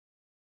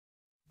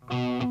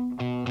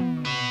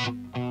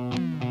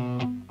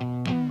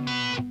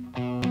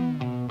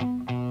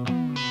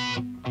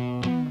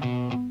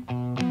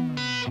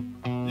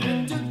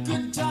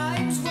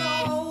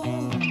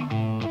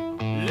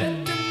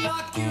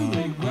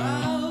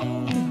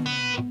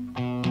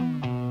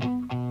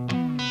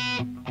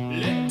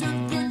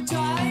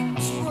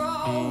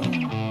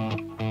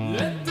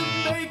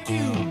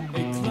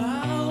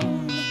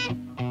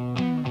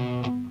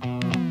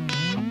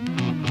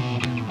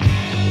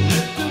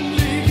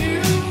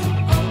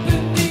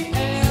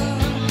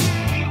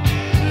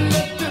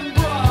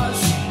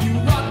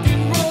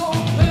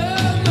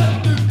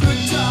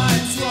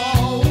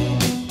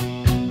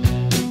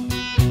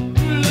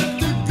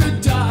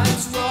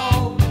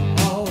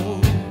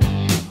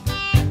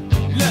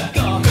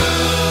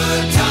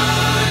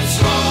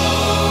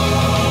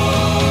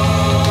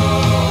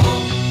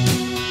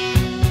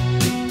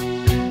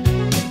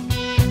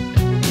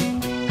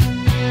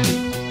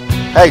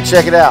Hey,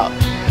 check it out.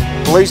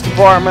 Police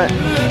department,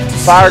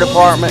 fire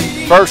department,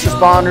 first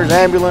responders,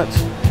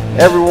 ambulance,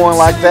 everyone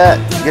like that,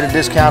 get a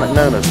discount at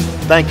Nuna's.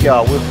 Thank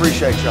y'all. We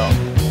appreciate y'all.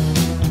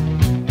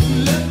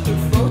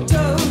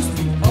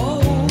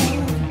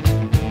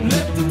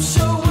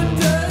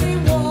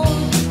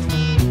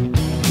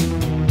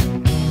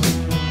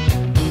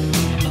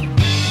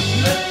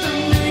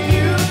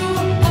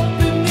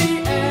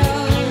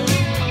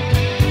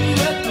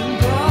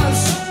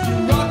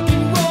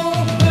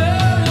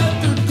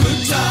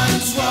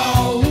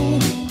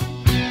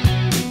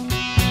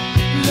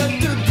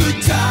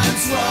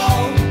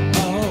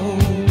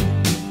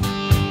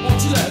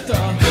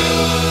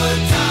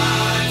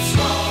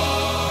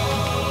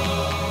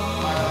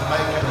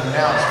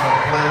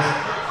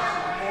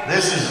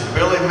 This is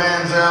Billy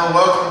Manziel.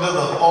 Welcome to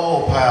the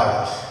Oil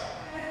Palace.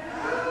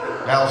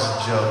 That was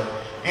a joke.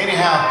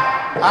 Anyhow,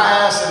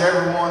 I asked that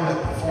everyone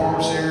that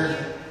performs here,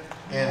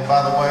 and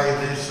by the way,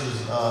 this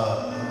is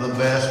the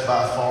best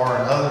by far,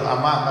 and I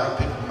might make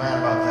people mad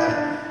about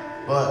that,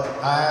 but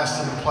I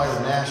asked them to play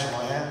the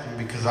national anthem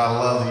because I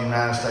love the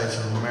United States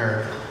of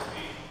America.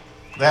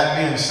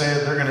 That being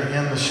said, they're going to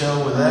end the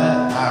show with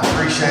that. I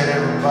appreciate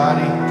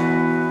everybody.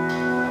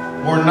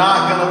 We're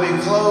not going to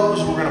be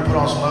closed. We're going to put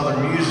on some other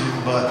music,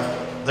 but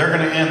they're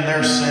going to end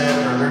their set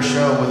or their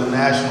show with the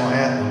national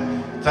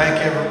anthem.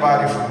 Thank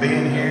everybody for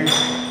being here.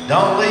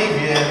 Don't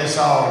leave yet. It's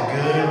all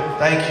good.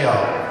 Thank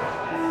y'all.